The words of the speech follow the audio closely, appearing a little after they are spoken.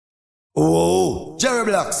Oh, Jerry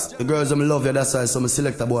Blacks. The girls them love you, that's why some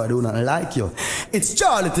Selecta boy do not like you. It's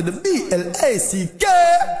Charly to the B-L-A-C-K.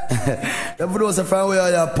 Them for those from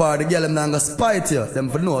where you're part, the girl them not gonna spite you. Them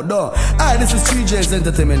for no, though. Aye, this is 3J's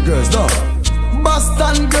Entertainment girls, though.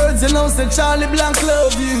 Boston girls, you know, say Charly Blanc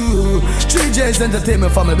love you. 3J's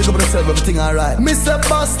Entertainment family, big up yourself, everything alright. Mr.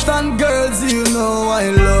 Boston girls, you know I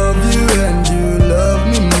love you and you love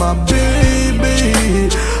me, my baby.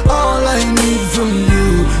 All I need from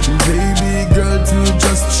you, baby girl, to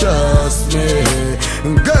just trust me.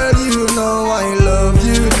 Girl, you know I love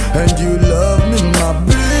you and you love me, my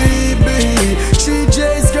baby.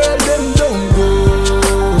 3J's girl, them don't go.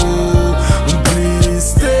 Please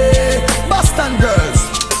stay. Boston girls,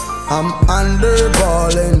 I'm under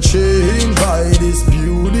ball and chain by this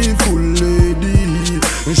beautiful lady.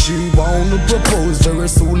 She wanna propose very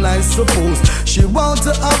soon, I suppose. She want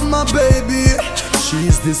to have my baby.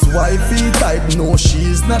 She's this wifey type, no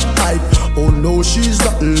she's not hype. Oh no, she's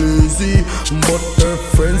not lazy, but her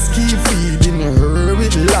friends keep feeding her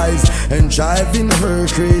with lies and driving her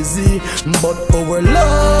crazy. But our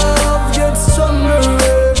love gets stronger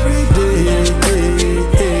every day.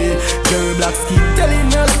 Jerry Blacks keep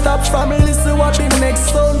telling her stop family, so what the next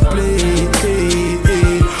song play.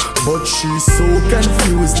 But she's so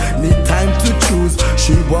confused, need time to choose.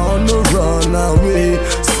 She wanna run away,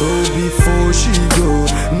 so before she go,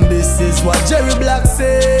 this is what Jerry Blacks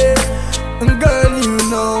say. Girl, you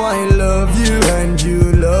know I love you and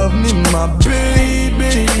you love me, my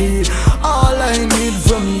baby. All I need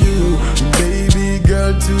from you, baby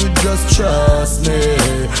girl, to just trust me.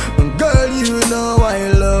 Girl, you know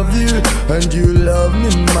I love you and you love me,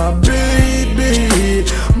 my baby.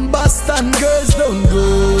 Boston girls don't go,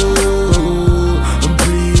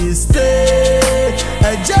 please stay.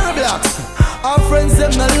 Hey, Jerry Blacks, our friends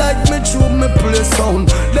them not like me through me play sound.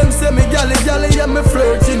 Them say me galley, yeah me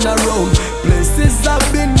flirting around. Places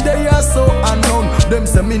I've been, they are so unknown. Them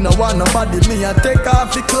say me no want nobody, me a take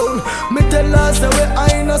off the clown. Me tell her say we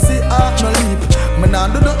I no see heart no leap. Me nah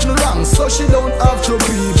do nothing wrong, so she don't have to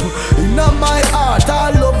peep. Inna my heart,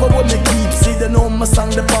 I love her when me keep. See they know my song,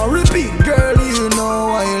 the power repeat. Girl, you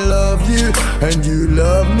know I love you and you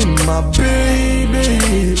love me, my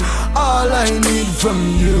baby. All I need from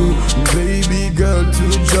you, baby girl, to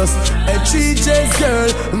just a 3J's girl.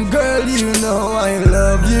 Girl, you know I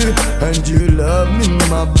love you and you love me,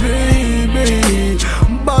 my baby.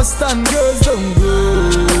 Boston girls don't go,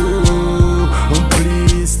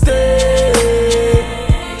 please stay.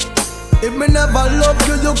 If me never love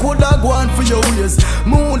you, you coulda gone for your ways.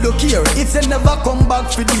 Me wouldn't care if you never come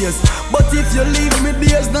back for days. But if you leave me,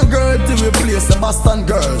 there's no girl to replace. Boston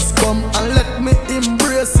girls, come and let me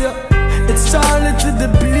embrace you. It's Charly to the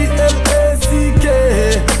B-L-A-C-K.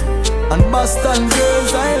 And Boston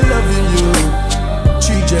girls, I loving you.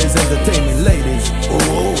 3J's Entertainment ladies.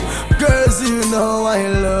 Oh, girls, you know I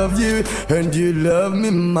love you and you love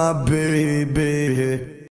me, my baby.